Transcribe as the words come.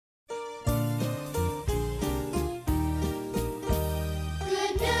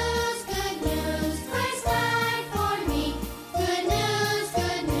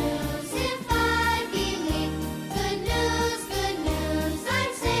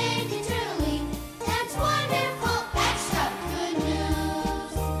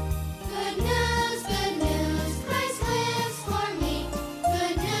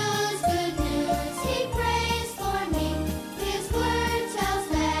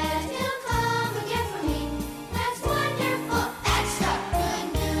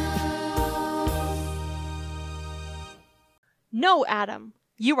"No, Adam,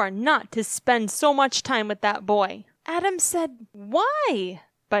 you are not to spend so much time with that boy." Adam said, "Why?"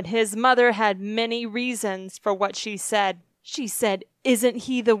 But his mother had many reasons for what she said. She said, "Isn't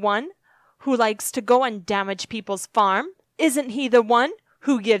he the one who likes to go and damage people's farm? Isn't he the one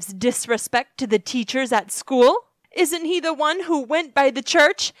who gives disrespect to the teachers at school? Isn't he the one who went by the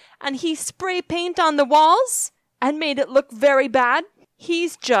church and he spray paint on the walls and made it look very bad?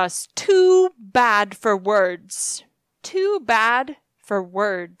 He's just too bad for words." Too bad for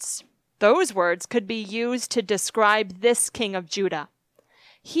words. Those words could be used to describe this king of Judah.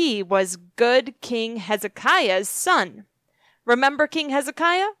 He was good King Hezekiah's son. Remember King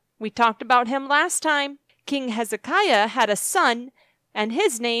Hezekiah? We talked about him last time. King Hezekiah had a son, and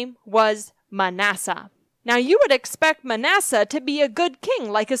his name was Manasseh. Now you would expect Manasseh to be a good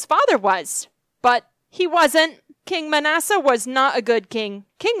king like his father was, but he wasn't. King Manasseh was not a good king.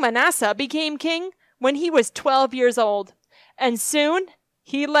 King Manasseh became king when he was 12 years old, and soon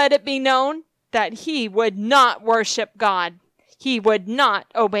he let it be known that he would not worship God. He would not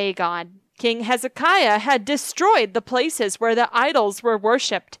obey God. King Hezekiah had destroyed the places where the idols were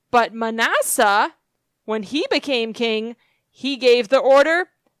worshipped, but Manasseh, when he became king, he gave the order,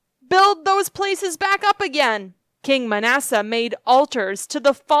 "Build those places back up again." King Manasseh made altars to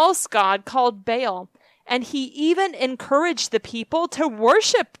the false god called Baal, and he even encouraged the people to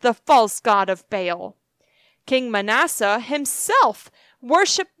worship the false god of Baal. King Manasseh himself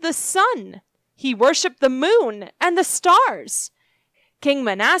worshipped the sun. He worshipped the moon and the stars. King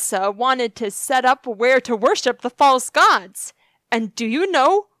Manasseh wanted to set up where to worship the false gods. And do you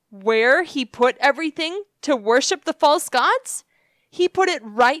know where he put everything to worship the false gods? He put it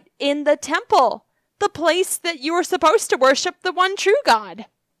right in the temple, the place that you were supposed to worship the one true God.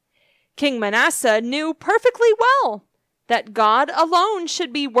 King Manasseh knew perfectly well that God alone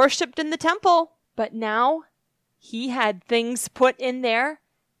should be worshipped in the temple, but now he had things put in there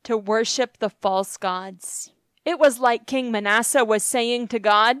to worship the false gods. It was like King Manasseh was saying to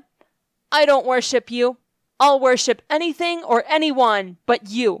God, "I don't worship you. I'll worship anything or anyone but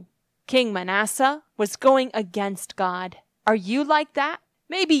you." King Manasseh was going against God. Are you like that?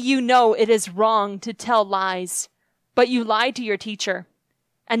 Maybe you know it is wrong to tell lies, but you lie to your teacher,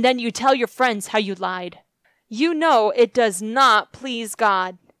 and then you tell your friends how you lied. You know it does not please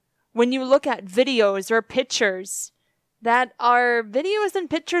God when you look at videos or pictures that are videos and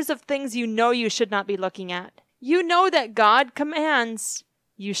pictures of things you know you should not be looking at. You know that God commands,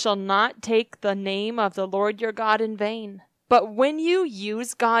 "You shall not take the name of the Lord your God in vain." But when you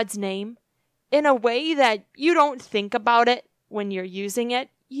use God's name in a way that you don't think about it when you're using it,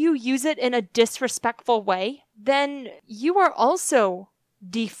 you use it in a disrespectful way, then you are also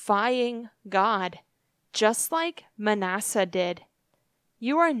defying God, just like Manasseh did.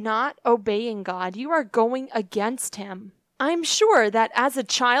 You are not obeying God. You are going against him. I'm sure that as a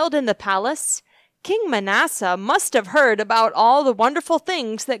child in the palace, King Manasseh must have heard about all the wonderful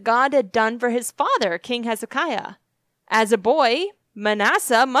things that God had done for his father, King Hezekiah. As a boy,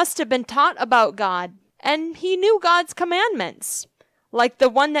 Manasseh must have been taught about God, and he knew God's commandments, like the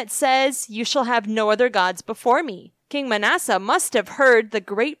one that says, "You shall have no other gods before me." King Manasseh must have heard the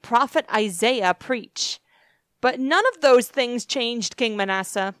great prophet Isaiah preach. But none of those things changed King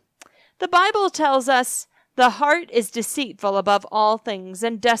Manasseh. The Bible tells us, "The heart is deceitful above all things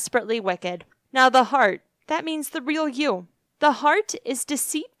and desperately wicked." Now the heart, that means the real you. The heart is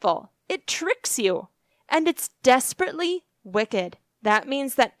deceitful. It tricks you, and it's desperately wicked. That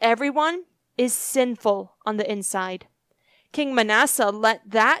means that everyone is sinful on the inside. King Manasseh let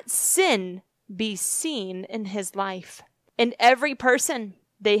that sin be seen in his life. In every person,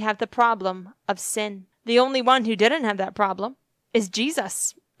 they have the problem of sin. The only one who didn't have that problem is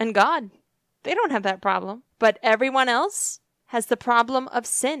Jesus and God. They don't have that problem. But everyone else has the problem of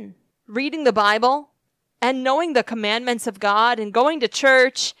sin. Reading the Bible and knowing the commandments of God and going to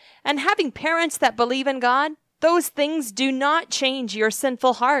church and having parents that believe in God, those things do not change your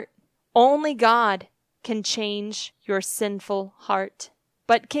sinful heart. Only God can change your sinful heart.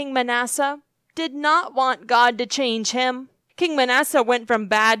 But King Manasseh did not want God to change him. King Manasseh went from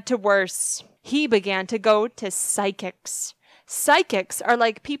bad to worse. He began to go to psychics. Psychics are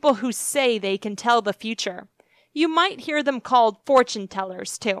like people who say they can tell the future. You might hear them called fortune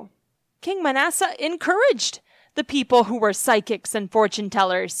tellers too. King Manasseh encouraged the people who were psychics and fortune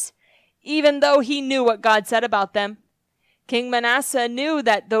tellers, even though he knew what God said about them. King Manasseh knew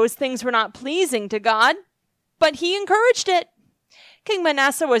that those things were not pleasing to God, but he encouraged it. King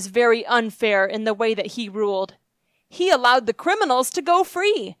Manasseh was very unfair in the way that he ruled. He allowed the criminals to go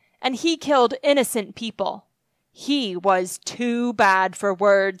free, and he killed innocent people. He was too bad for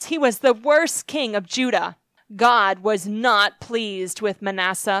words. He was the worst king of Judah. God was not pleased with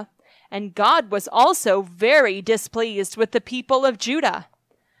Manasseh, and God was also very displeased with the people of Judah.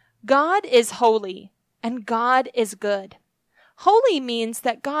 God is holy, and God is good. Holy means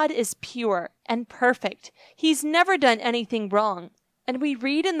that God is pure and perfect. He's never done anything wrong. And we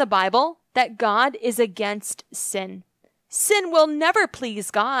read in the Bible that God is against sin. Sin will never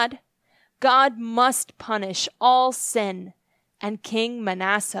please God. God must punish all sin. And King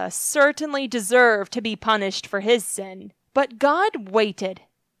Manasseh certainly deserved to be punished for his sin. But God waited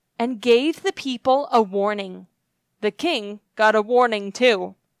and gave the people a warning. The king got a warning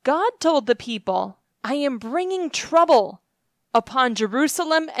too. God told the people, I am bringing trouble upon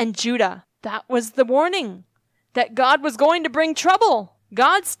Jerusalem and Judah. That was the warning, that God was going to bring trouble.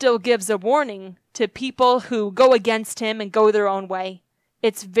 God still gives a warning to people who go against him and go their own way.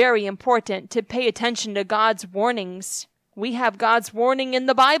 It's very important to pay attention to God's warnings. We have God's warning in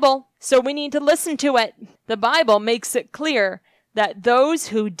the Bible, so we need to listen to it. The Bible makes it clear that those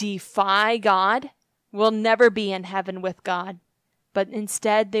who defy God will never be in heaven with God, but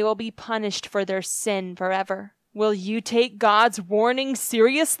instead they will be punished for their sin forever. Will you take God's warning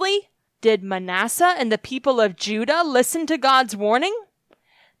seriously? Did Manasseh and the people of Judah listen to God's warning?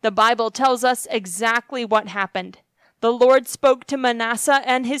 The Bible tells us exactly what happened. The Lord spoke to Manasseh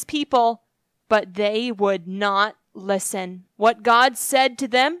and his people, but they would not listen. What God said to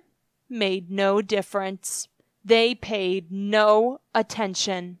them made no difference. They paid no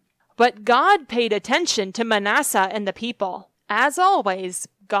attention. But God paid attention to Manasseh and the people. As always,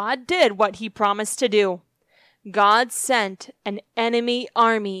 God did what he promised to do. God sent an enemy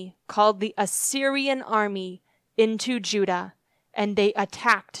army called the Assyrian army into Judah, and they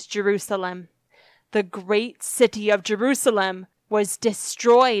attacked Jerusalem. The great city of Jerusalem was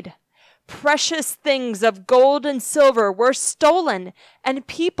destroyed. Precious things of gold and silver were stolen, and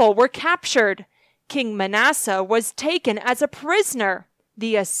people were captured. King Manasseh was taken as a prisoner.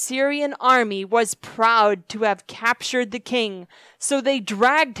 The Assyrian army was proud to have captured the king, so they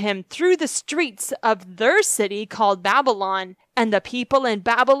dragged him through the streets of their city called Babylon, and the people in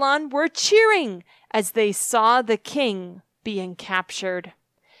Babylon were cheering as they saw the king being captured.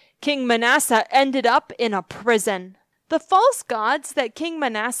 King Manasseh ended up in a prison. The false gods that King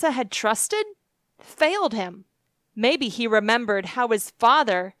Manasseh had trusted failed him. Maybe he remembered how his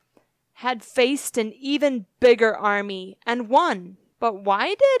father had faced an even bigger army and won. But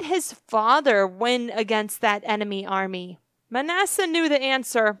why did his father win against that enemy army? Manasseh knew the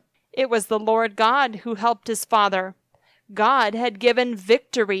answer. It was the Lord God who helped his father. God had given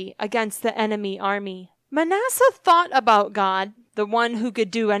victory against the enemy army. Manasseh thought about God, the one who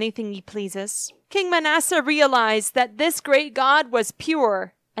could do anything he pleases. King Manasseh realized that this great God was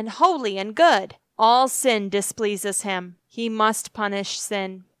pure and holy and good. All sin displeases him. He must punish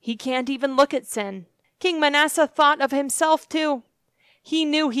sin. He can't even look at sin. King Manasseh thought of himself too. He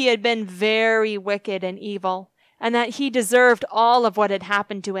knew he had been very wicked and evil, and that he deserved all of what had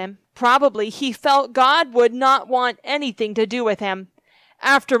happened to him. Probably he felt God would not want anything to do with him.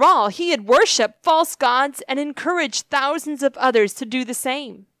 After all, he had worshipped false gods and encouraged thousands of others to do the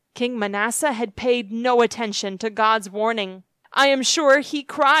same. King Manasseh had paid no attention to God's warning. I am sure he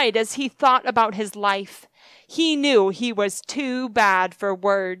cried as he thought about his life. He knew he was too bad for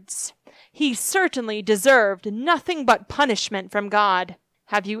words. He certainly deserved nothing but punishment from God.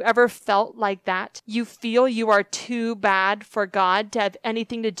 Have you ever felt like that? You feel you are too bad for God to have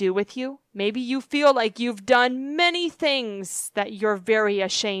anything to do with you? Maybe you feel like you've done many things that you're very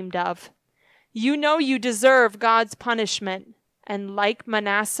ashamed of. You know you deserve God's punishment. And like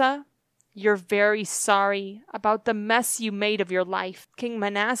Manasseh, you're very sorry about the mess you made of your life. King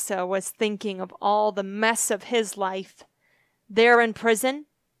Manasseh was thinking of all the mess of his life. There in prison,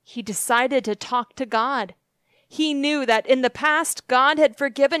 he decided to talk to God. He knew that in the past, God had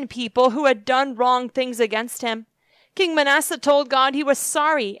forgiven people who had done wrong things against him. King Manasseh told God he was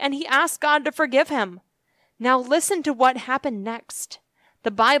sorry, and he asked God to forgive him. Now listen to what happened next.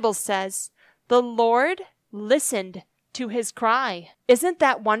 The Bible says, the Lord listened to his cry. Isn't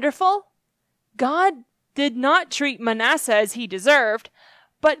that wonderful? God did not treat Manasseh as he deserved,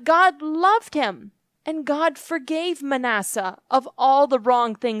 but God loved him, and God forgave Manasseh of all the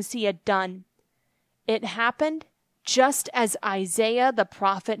wrong things he had done. It happened just as Isaiah the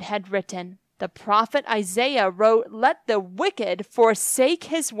prophet had written. The prophet Isaiah wrote, "Let the wicked forsake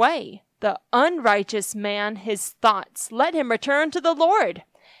his way, the unrighteous man his thoughts. Let him return to the Lord,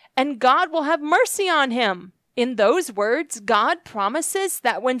 and God will have mercy on him." In those words, God promises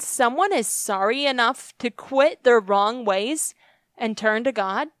that when someone is sorry enough to quit their wrong ways and turn to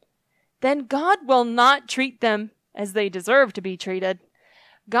God, then God will not treat them as they deserve to be treated.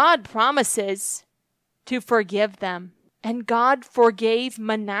 God promises to forgive them. And God forgave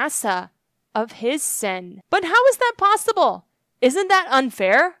Manasseh of his sin. But how is that possible? Isn't that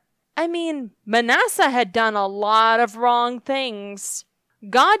unfair? I mean, Manasseh had done a lot of wrong things.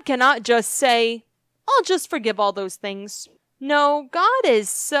 God cannot just say, I'll just forgive all those things. No, God is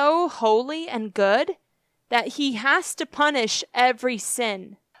so holy and good that he has to punish every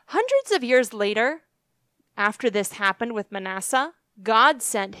sin. Hundreds of years later, after this happened with Manasseh, God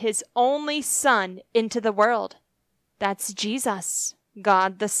sent his only son into the world. That's Jesus,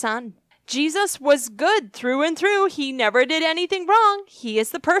 God the Son. Jesus was good through and through. He never did anything wrong. He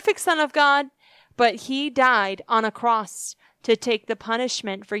is the perfect Son of God. But he died on a cross to take the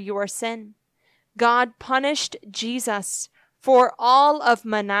punishment for your sin. God punished Jesus for all of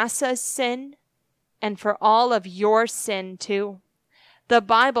Manasseh's sin and for all of your sin too. The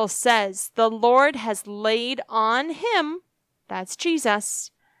Bible says the Lord has laid on him, that's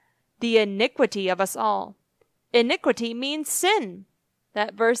Jesus, the iniquity of us all. Iniquity means sin.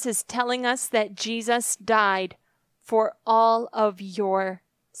 That verse is telling us that Jesus died for all of your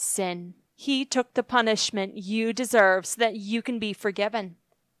sin. He took the punishment you deserve so that you can be forgiven.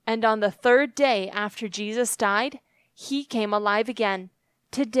 And on the third day after Jesus died, he came alive again.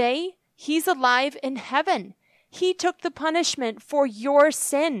 Today, he's alive in heaven. He took the punishment for your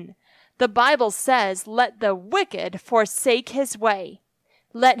sin. The Bible says, let the wicked forsake his way.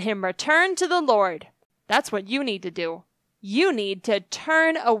 Let him return to the Lord. That's what you need to do. You need to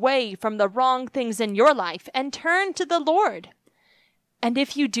turn away from the wrong things in your life and turn to the Lord. And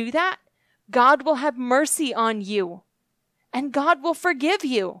if you do that, God will have mercy on you. And God will forgive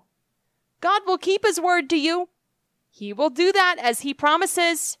you. God will keep his word to you. He will do that as he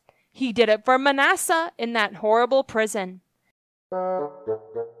promises. He did it for Manasseh in that horrible prison.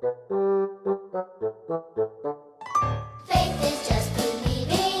 Faith is just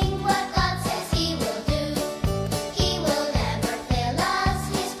believing what God says he will do. He will never fail us,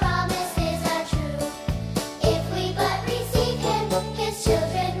 his promises are true. If we but receive him, his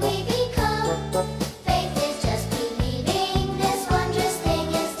children we become. Faith is just believing this wondrous thing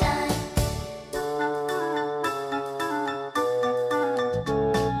is done.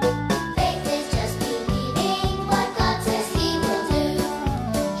 Faith is just believing what God says he will do.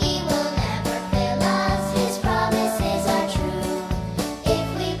 He will never fail us, his promises are true. If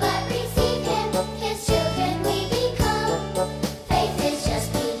we but receive him, his children we become. Faith is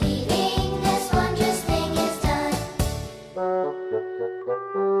just believing this wondrous thing is done.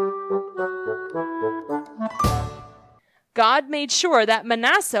 God made sure that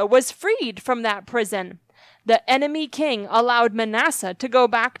Manasseh was freed from that prison. The enemy king allowed Manasseh to go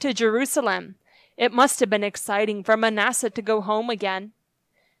back to Jerusalem. It must have been exciting for Manasseh to go home again.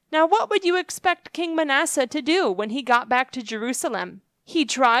 Now, what would you expect King Manasseh to do when he got back to Jerusalem? He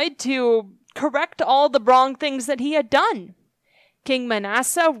tried to correct all the wrong things that he had done. King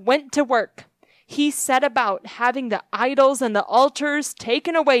Manasseh went to work. He set about having the idols and the altars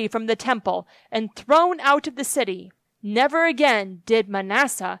taken away from the temple and thrown out of the city. Never again did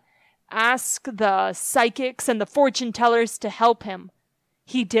Manasseh ask the psychics and the fortune tellers to help him.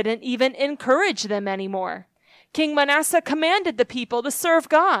 He didn't even encourage them anymore. King Manasseh commanded the people to serve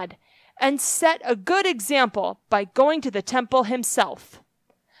God and set a good example by going to the temple himself.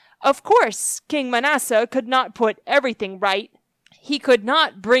 Of course, King Manasseh could not put everything right. He could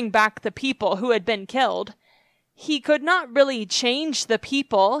not bring back the people who had been killed. He could not really change the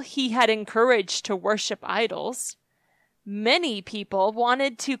people he had encouraged to worship idols. Many people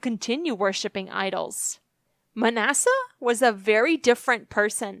wanted to continue worshiping idols. Manasseh was a very different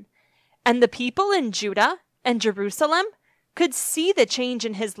person, and the people in Judah and Jerusalem could see the change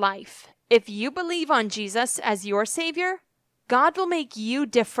in his life. If you believe on Jesus as your Savior, God will make you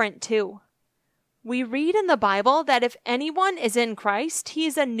different too. We read in the Bible that if anyone is in Christ, he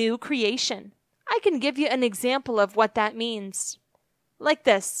is a new creation. I can give you an example of what that means. Like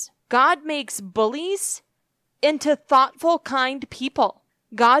this, God makes bullies into thoughtful, kind people.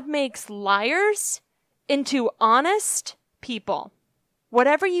 God makes liars into honest people.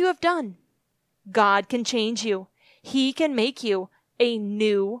 Whatever you have done, God can change you. He can make you a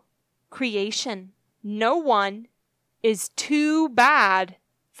new creation. No one is too bad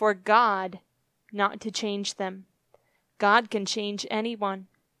for God not to change them. God can change anyone.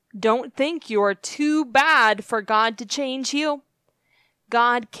 Don't think you're too bad for God to change you.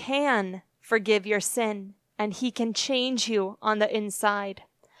 God can forgive your sin, and he can change you on the inside.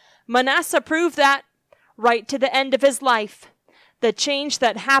 Manasseh proved that right to the end of his life. The change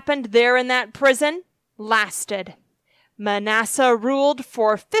that happened there in that prison lasted. Manasseh ruled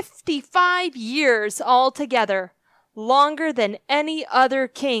for 55 years altogether, longer than any other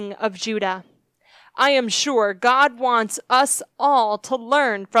king of Judah. I am sure God wants us all to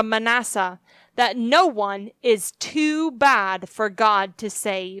learn from Manasseh that no one is too bad for God to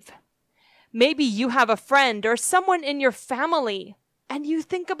save. Maybe you have a friend or someone in your family, and you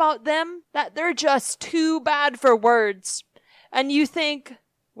think about them that they're just too bad for words. And you think,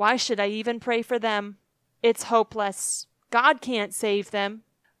 why should I even pray for them? It's hopeless. God can't save them.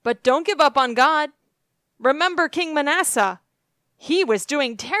 But don't give up on God. Remember King Manasseh. He was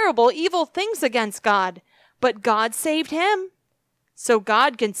doing terrible, evil things against God, but God saved him. So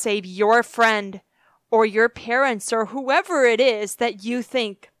God can save your friend or your parents or whoever it is that you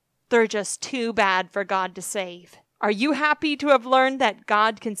think they're just too bad for God to save. Are you happy to have learned that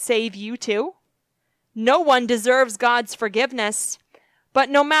God can save you too? No one deserves God's forgiveness, but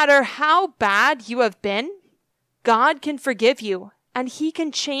no matter how bad you have been, God can forgive you and He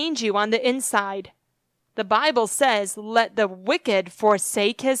can change you on the inside. The Bible says, let the wicked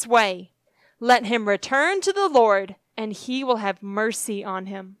forsake his way. Let him return to the Lord, and He will have mercy on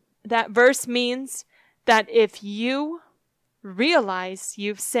him. That verse means that if you realize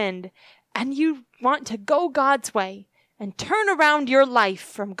you've sinned and you want to go God's way and turn around your life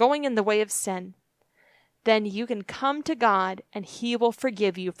from going in the way of sin, then you can come to God and He will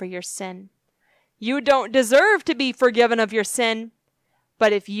forgive you for your sin. You don't deserve to be forgiven of your sin,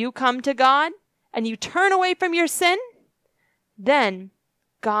 but if you come to God and you turn away from your sin, then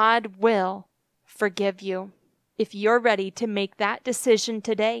God will forgive you. If you're ready to make that decision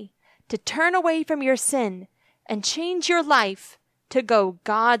today, to turn away from your sin and change your life to go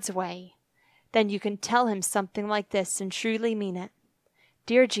God's way, then you can tell Him something like this and truly mean it.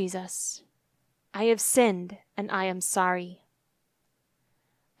 Dear Jesus, I have sinned and I am sorry.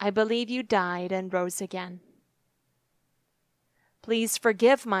 I believe you died and rose again. Please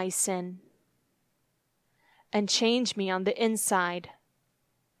forgive my sin and change me on the inside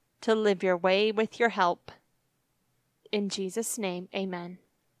to live your way with your help. In Jesus' name, amen.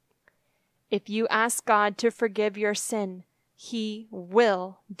 If you ask God to forgive your sin, He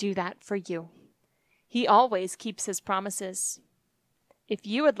will do that for you. He always keeps His promises. If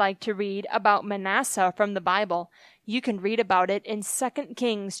you would like to read about Manasseh from the Bible, you can read about it in 2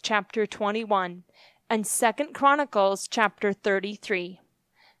 Kings chapter 21 and 2 Chronicles chapter 33.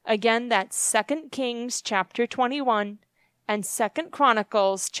 Again, that's 2 Kings chapter 21 and 2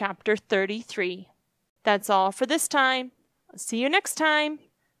 Chronicles chapter 33. That's all for this time. I'll see you next time.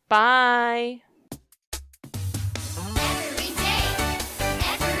 Bye.